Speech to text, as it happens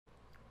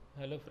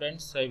Hello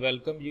friends, I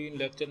welcome you in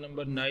lecture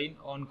number 9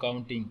 on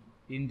counting.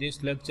 In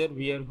this lecture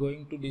we are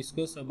going to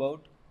discuss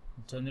about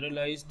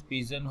generalized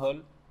pigeonhole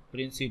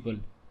principle.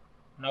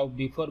 Now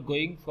before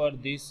going for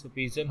this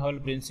pigeonhole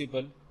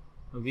principle,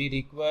 we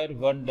require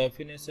one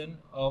definition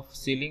of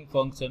ceiling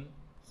function.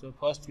 So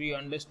first we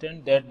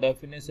understand that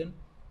definition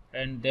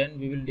and then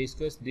we will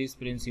discuss this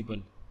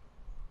principle.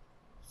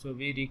 So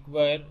we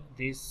require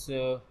this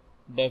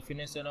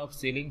definition of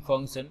ceiling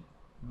function,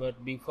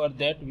 but before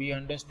that we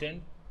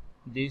understand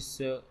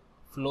this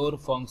floor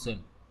function.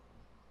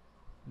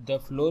 The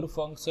floor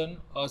function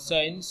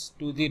assigns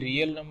to the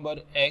real number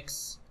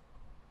x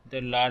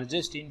the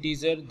largest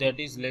integer that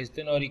is less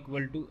than or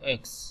equal to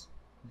x.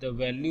 The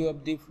value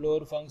of the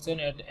floor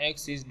function at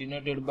x is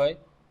denoted by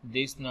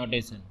this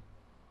notation.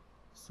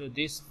 So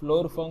this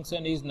floor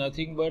function is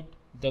nothing but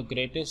the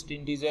greatest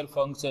integer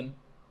function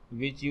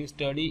which you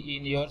study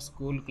in your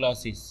school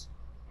classes,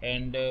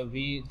 and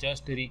we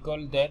just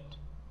recall that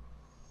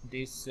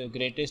this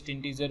greatest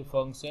integer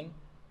function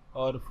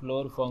or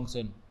floor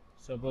function.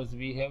 Suppose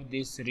we have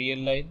this real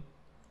line.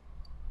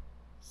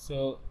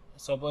 So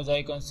suppose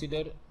I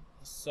consider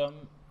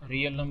some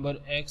real number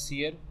x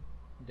here,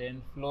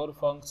 then floor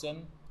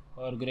function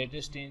or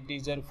greatest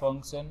integer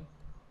function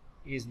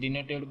is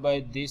denoted by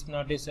this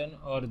notation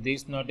or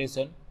this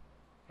notation,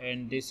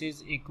 and this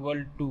is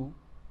equal to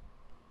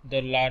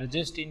the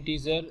largest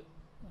integer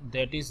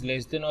that is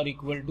less than or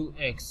equal to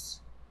x,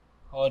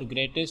 or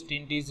greatest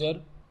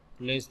integer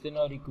less than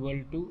or equal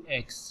to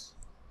x.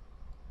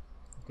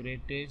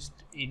 Greatest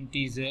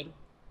integer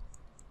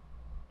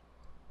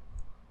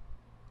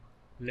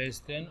less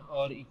than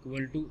or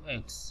equal to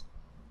x.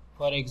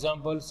 For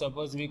example,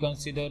 suppose we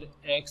consider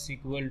x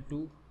equal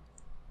to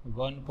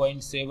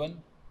 1.7,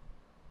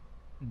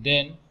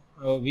 then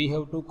we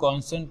have to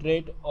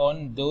concentrate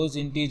on those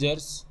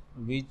integers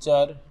which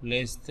are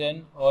less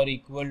than or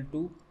equal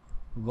to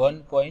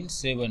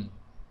 1.7.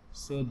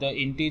 So the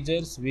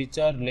integers which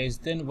are less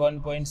than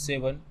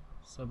 1.7,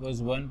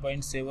 suppose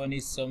 1.7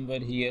 is somewhere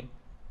here,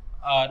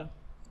 are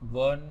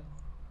 1,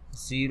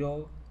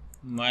 0,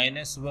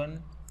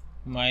 -1,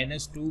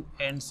 -2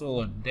 and so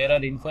on. There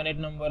are infinite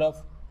number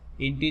of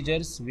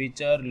integers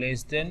which are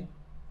less than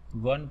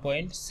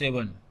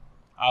 1.7.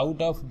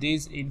 Out of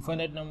these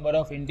infinite number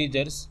of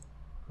integers,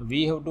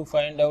 we have to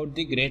find out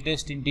the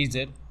greatest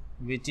integer,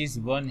 which is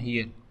 1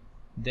 here.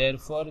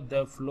 Therefore,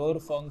 the floor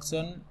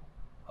function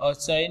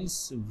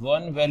assigns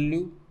one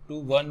value to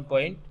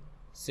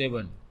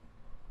 1.7.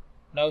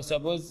 Now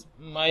suppose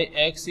my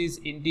x is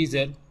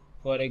integer,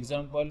 for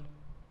example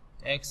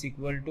x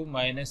equal to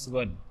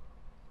 -1,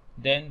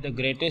 then the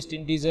greatest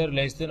integer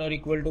less than or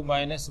equal to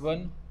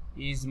 -1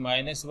 is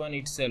 -1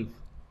 itself.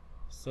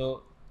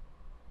 So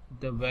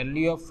the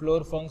value of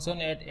floor function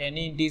at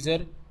any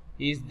integer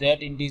is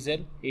that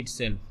integer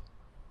itself.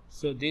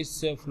 So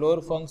this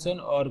floor function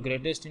or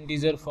greatest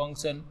integer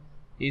function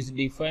is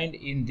defined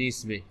in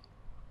this way.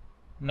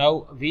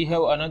 Now we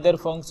have another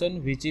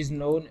function which is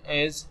known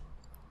as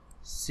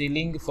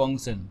ceiling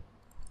function,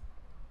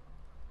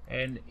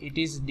 and it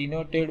is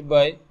denoted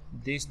by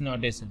this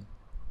notation.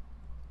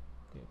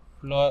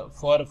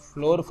 For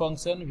floor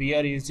function we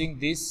are using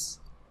this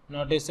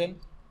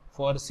notation,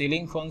 for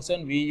ceiling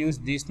function we use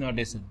this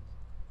notation.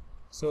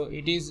 So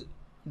it is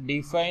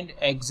defined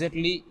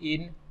exactly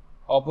in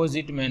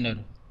opposite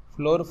manner.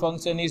 Floor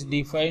function is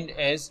defined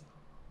as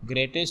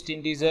greatest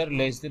integer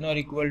less than or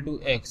equal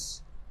to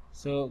x.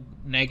 So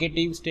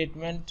negative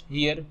statement,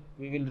 here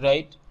we will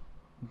write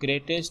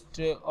greatest,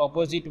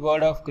 opposite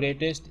word of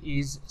greatest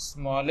is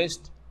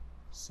smallest.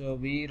 So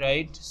we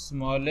write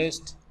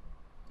smallest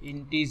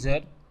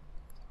integer,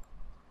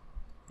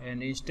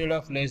 and instead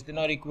of less than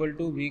or equal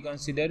to we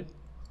consider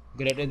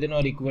greater than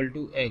or equal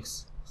to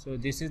x. So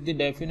this is the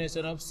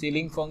definition of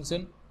ceiling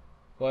function.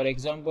 For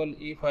example,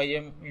 if I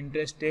am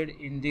interested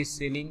in this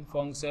ceiling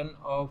function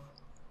of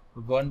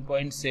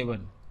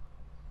 1.7,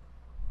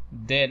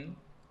 then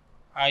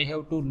I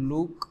have to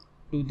look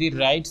to the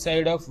right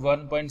side of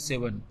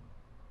 1.7.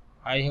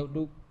 I have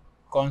to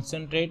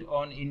concentrate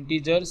on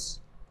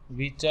integers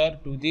which are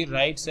to the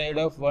right side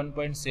of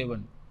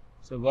 1.7.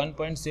 So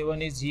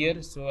 1.7 is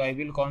here, so I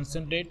will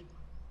concentrate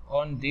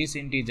on these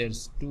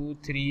integers 2,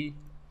 3,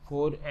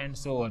 4 and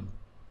so on.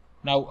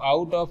 Now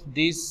out of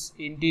these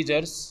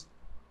integers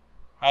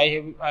I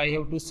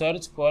have to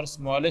search for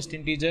smallest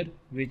integer,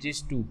 which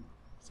is 2.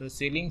 So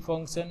ceiling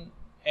function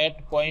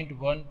at point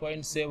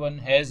 1.7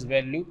 has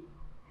value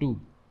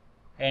 2,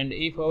 and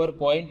if our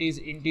point is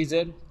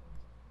integer,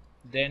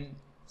 then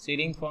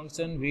ceiling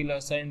function will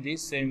assign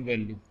this same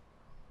value.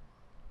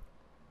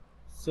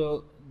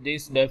 So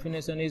this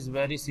definition is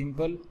very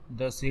simple.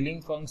 The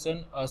ceiling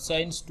function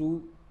assigns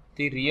to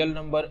the real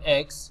number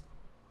x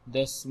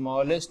the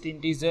smallest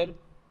integer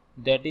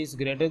that is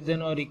greater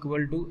than or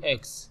equal to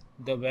x.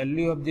 The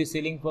value of the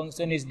ceiling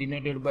function is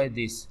denoted by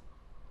this.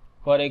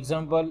 For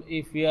example,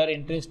 if we are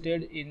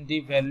interested in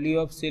the value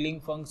of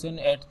ceiling function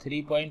at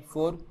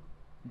 3.4,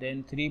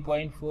 then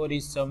 3.4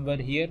 is somewhere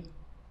here.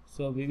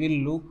 So we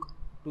will look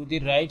to the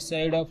right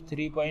side of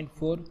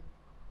 3.4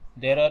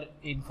 there are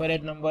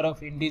infinite number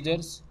of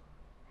integers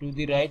to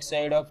the right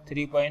side of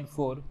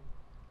 3.4.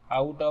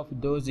 Out of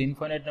those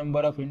infinite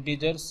number of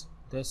integers,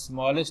 the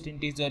smallest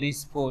integer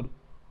is 4.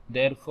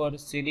 Therefore,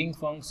 ceiling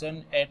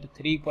function at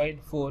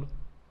 3.4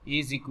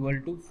 is equal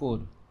to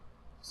 4.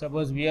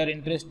 Suppose we are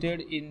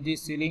interested in the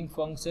ceiling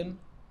function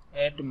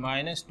at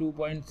minus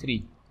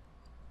 2.3.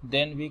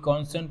 Then we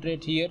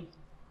concentrate here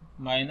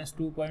minus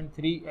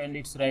 2.3 and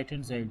its right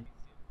hand side.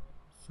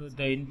 So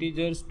the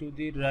integers to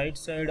the right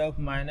side of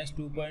minus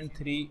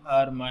 2.3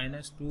 are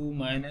minus 2,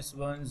 minus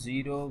 1,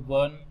 0,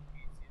 1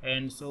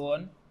 and so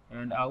on.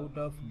 And out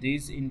of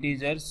these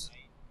integers,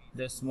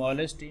 the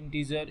smallest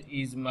integer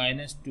is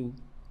minus 2.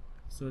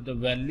 So the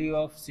value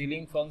of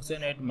ceiling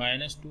function at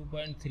minus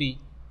 2.3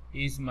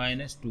 is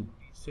minus 2.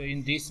 So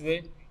in this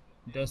way,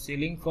 the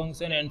ceiling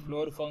function and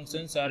floor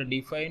functions are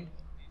defined.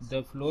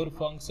 The floor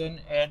function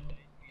at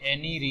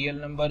any real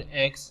number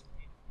x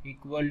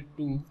equal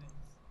to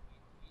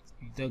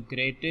the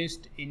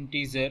greatest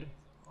integer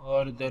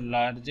or the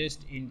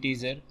largest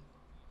integer,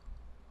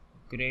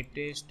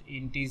 greatest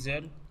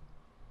integer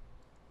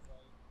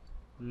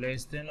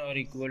less than or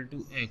equal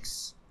to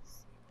x.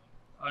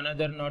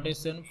 Another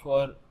notation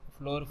for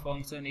floor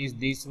function is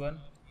this one.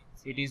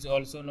 It is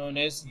also known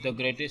as the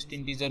greatest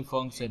integer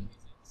function.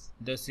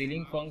 The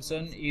ceiling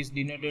function is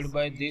denoted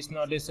by this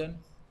notation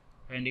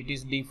and it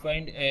is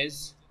defined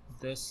as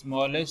the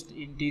smallest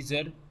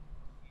integer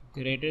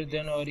greater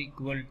than or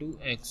equal to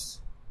x.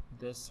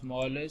 The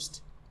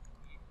smallest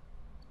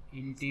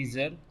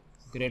integer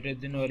greater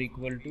than or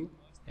equal to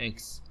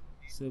x.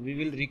 So we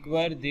will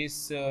require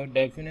this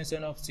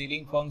definition of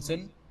ceiling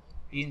function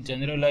in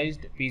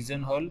generalized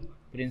pigeonhole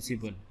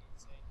principle.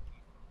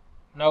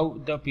 Now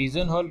the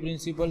pigeonhole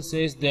principle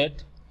says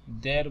that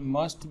there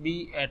must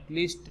be at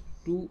least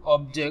two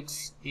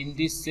objects in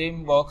the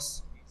same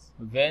box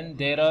when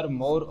there are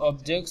more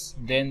objects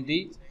than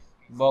the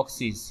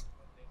boxes.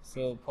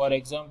 So for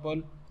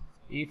example,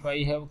 if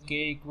I have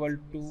k equal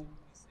to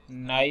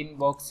 9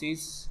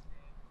 boxes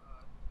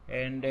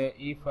and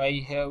if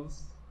I have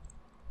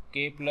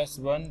k plus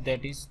 1,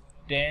 that is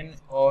 10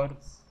 or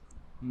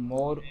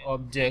more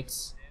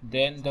objects,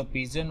 then the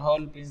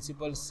pigeonhole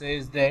principle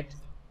says that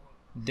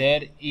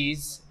there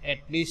is at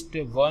least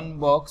one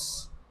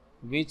box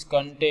which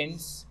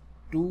contains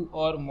two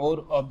or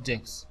more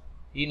objects.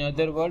 In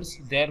other words,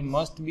 there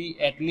must be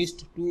at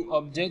least two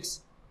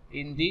objects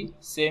in the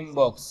same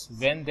box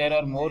when there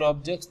are more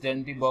objects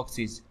than the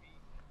boxes.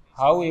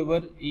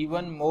 However,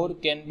 even more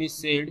can be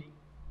said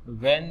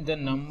when the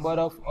number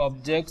of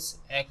objects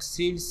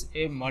exceeds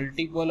a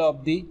multiple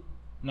of the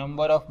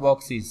number of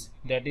boxes.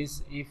 That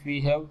is, if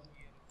we have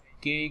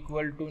k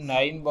equal to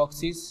 9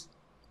 boxes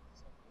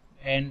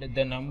and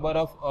the number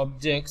of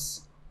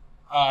objects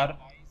are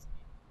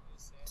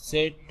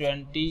say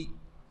 20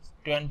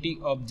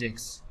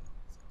 objects.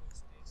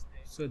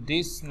 So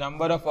this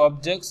number of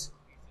objects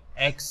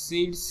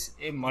exceeds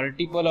a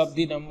multiple of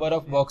the number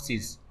of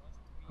boxes.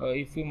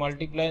 If we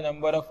multiply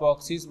number of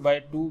boxes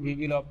by 2, we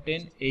will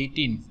obtain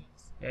 18,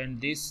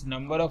 and this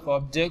number of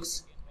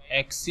objects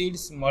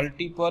exceeds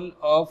multiple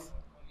of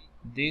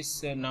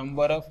this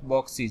number of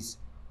boxes.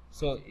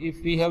 So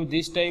if we have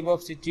this type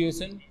of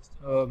situation,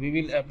 we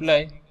will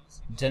apply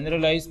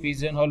generalized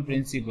pigeonhole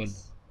principle,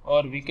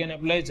 or we can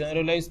apply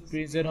generalized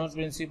pigeonhole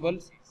principle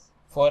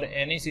for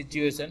any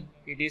situation.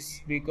 It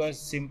is because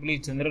simply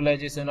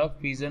generalization of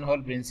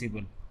pigeonhole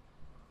principle.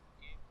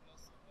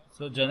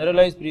 So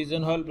generalized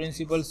pigeonhole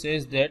principle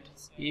says that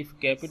if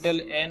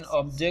capital N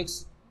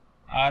objects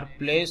are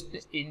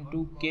placed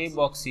into k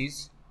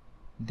boxes,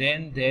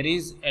 then there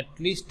is at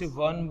least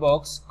one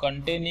box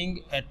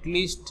containing at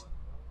least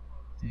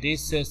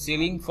this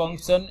ceiling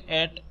function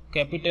at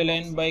capital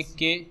N by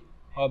k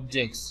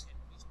objects.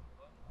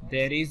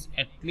 There is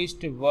at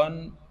least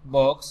one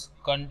box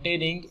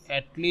containing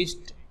at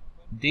least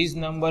this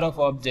number of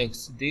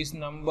objects. This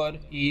number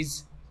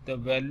is the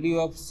value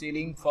of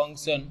ceiling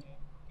function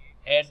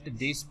at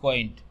this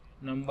point,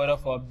 number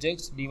of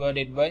objects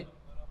divided by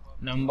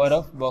number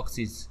of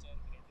boxes.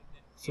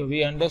 So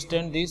we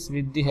understand this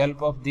with the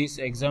help of this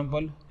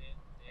example.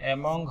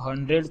 Among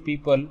 100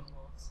 people,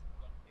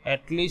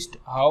 at least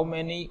how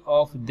many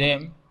of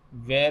them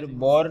were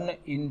born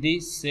in the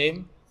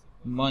same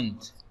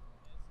month?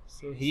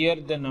 So here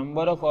the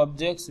number of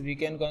objects we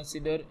can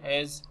consider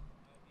as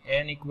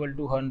n equal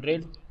to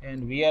 100,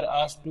 and we are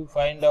asked to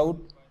find out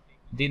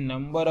the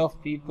number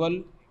of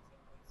people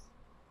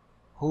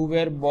who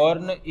were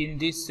born in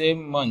the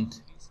same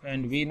month,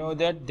 and we know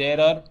that there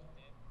are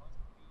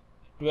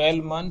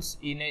 12 months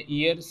in a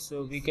year,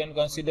 so we can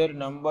consider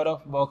number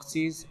of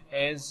boxes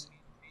as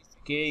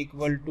k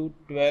equal to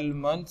 12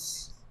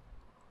 months,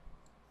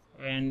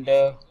 and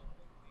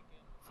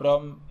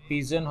from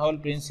pigeonhole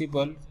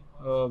principle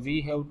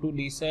we have to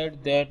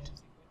decide that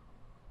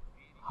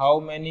how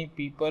many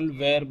people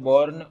were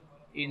born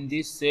in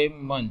the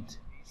same month.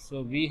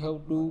 So we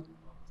have to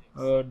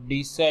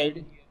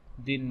decide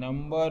the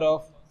number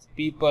of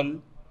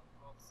people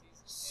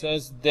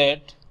such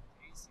that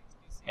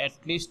at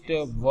least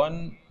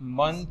one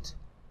month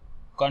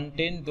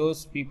contain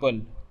those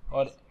people,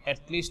 or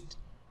at least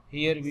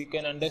here we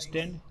can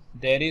understand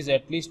there is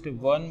at least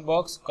one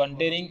box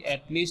containing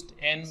at least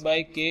n by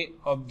k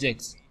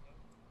objects.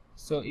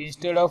 So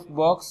instead of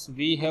box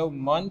we have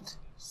month,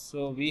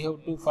 so we have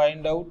to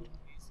find out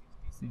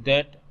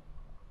that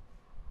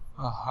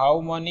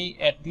how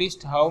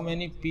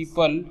many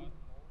people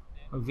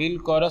will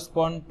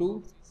correspond to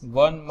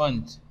 1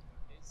 month.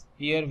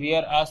 Here we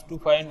are asked to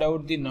find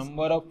out the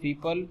number of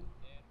people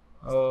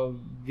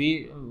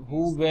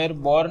who were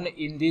born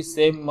in the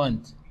same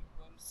month.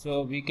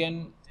 So we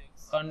can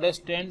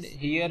understand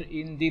here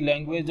in the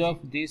language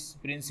of this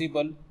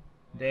principle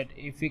that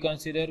if we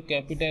consider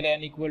capital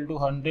N equal to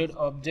 100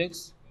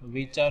 objects,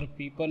 which are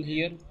people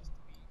here,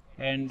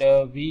 and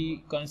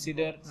we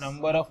consider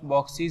number of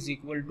boxes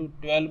equal to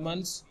 12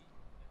 months,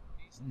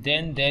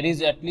 then there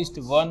is at least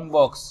one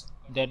box,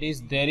 that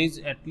is there is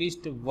at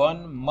least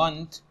 1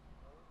 month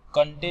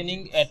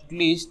containing at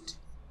least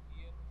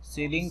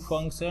ceiling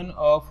function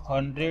of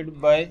 100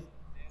 by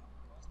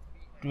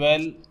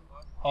 12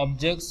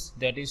 objects,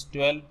 that is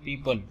 12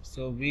 people.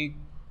 So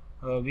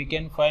we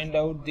can find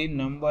out the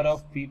number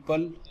of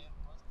people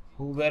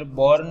who were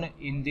born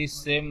in the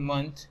same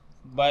month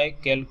by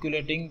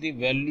calculating the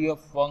value of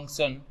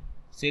function,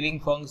 ceiling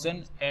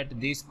function at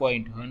this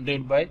point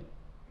 100 by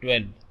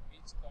 12.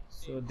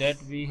 So that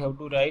we have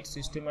to write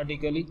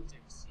systematically.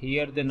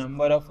 Here the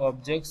number of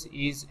objects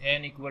is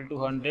n equal to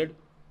 100,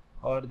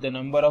 or the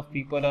number of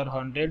people are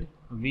 100.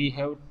 We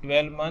have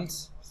 12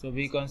 months, so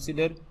we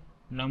consider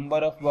number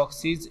of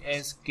boxes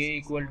as k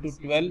equal to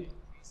 12.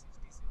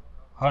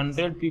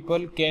 100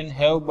 people can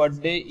have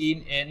birthday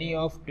in any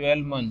of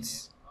 12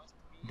 months.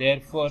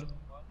 Therefore,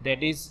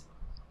 that is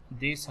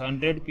these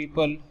 100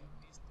 people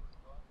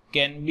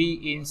can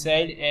be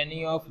inside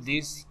any of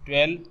these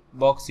 12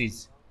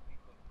 boxes.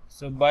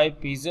 So by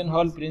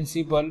pigeonhole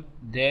principle,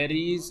 there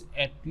is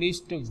at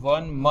least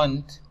 1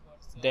 month,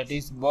 that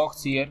is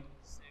box here,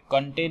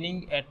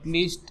 containing at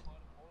least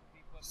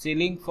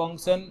ceiling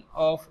function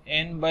of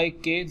n by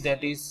k,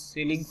 that is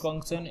ceiling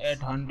function at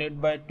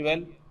 100 by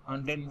 12.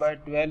 100 by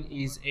 12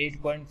 is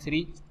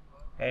 8.3,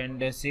 and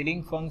the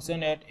ceiling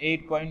function at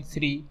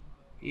 8.3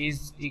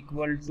 is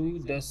equal to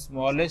the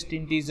smallest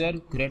integer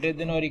greater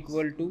than or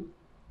equal to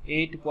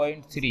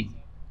 8.3.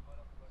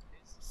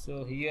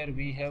 So here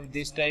we have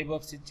this type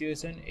of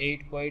situation.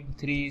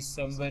 8.3 is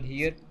somewhere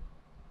here,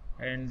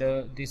 and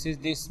this is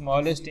the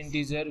smallest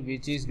integer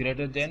which is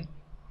greater than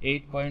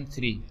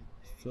 8.3.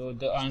 So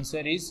the answer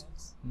is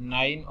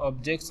 9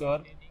 objects or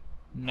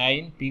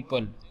 9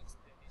 people.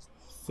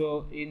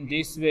 So in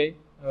this way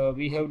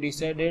we have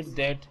decided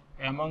that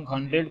among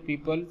 100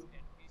 people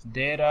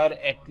there are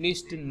at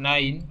least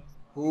 9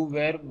 who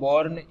were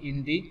born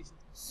in the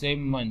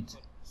same month.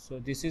 So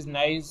this is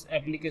nice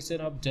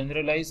application of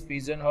generalized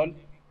pigeonhole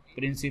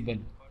principle.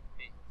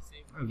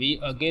 We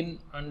again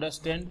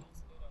understand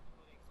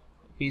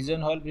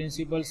pigeonhole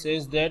principle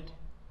says that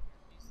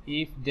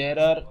if there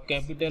are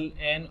capital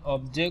N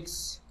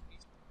objects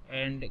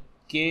and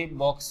k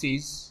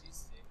boxes,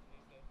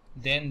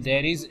 then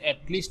there is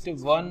at least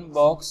one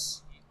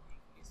box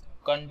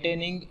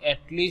containing at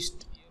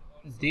least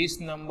this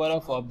number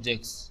of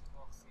objects,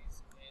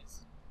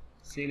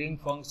 ceiling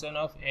function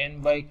of n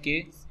by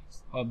k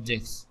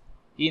objects.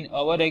 In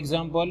our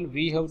example,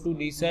 we have to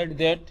decide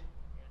that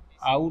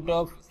out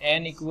of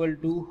n equal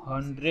to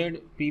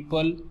 100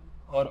 people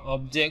or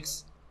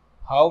objects,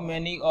 how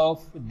many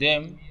of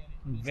them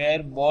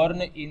were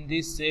born in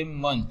the same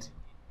month.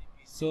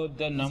 So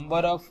the number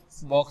of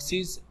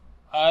boxes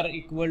are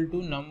equal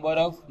to number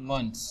of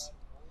months.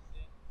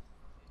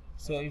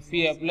 So if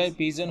we apply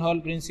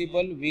pigeonhole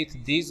principle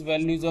with these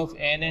values of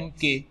n and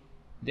k,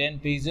 then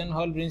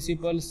pigeonhole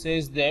principle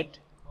says that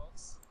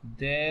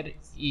there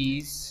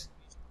is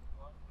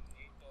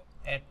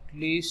at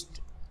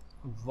least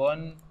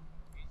one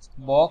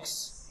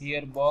box,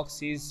 here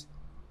box is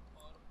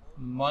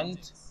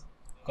month,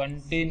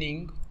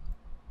 containing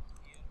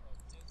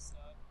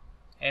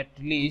at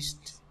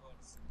least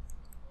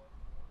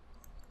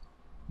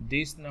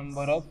this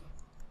number of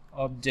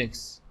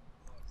objects,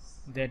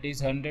 that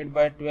is 100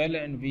 by 12,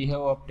 and we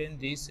have obtained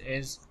this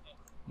as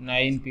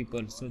 9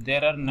 people. So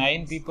there are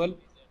 9 people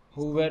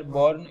who were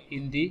born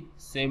in the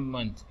same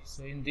month.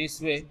 So in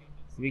this way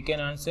we can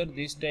answer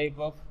this type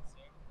of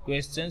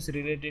questions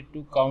related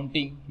to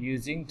counting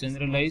using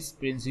generalized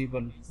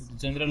principle,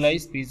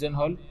 generalized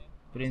pigeonhole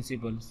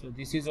principle. So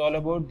this is all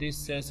about this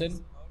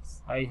session.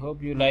 I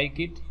hope you like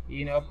it.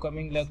 In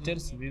upcoming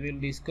lectures we will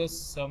discuss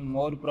some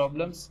more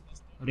problems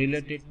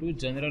related to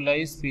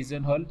generalized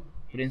pigeonhole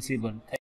principle.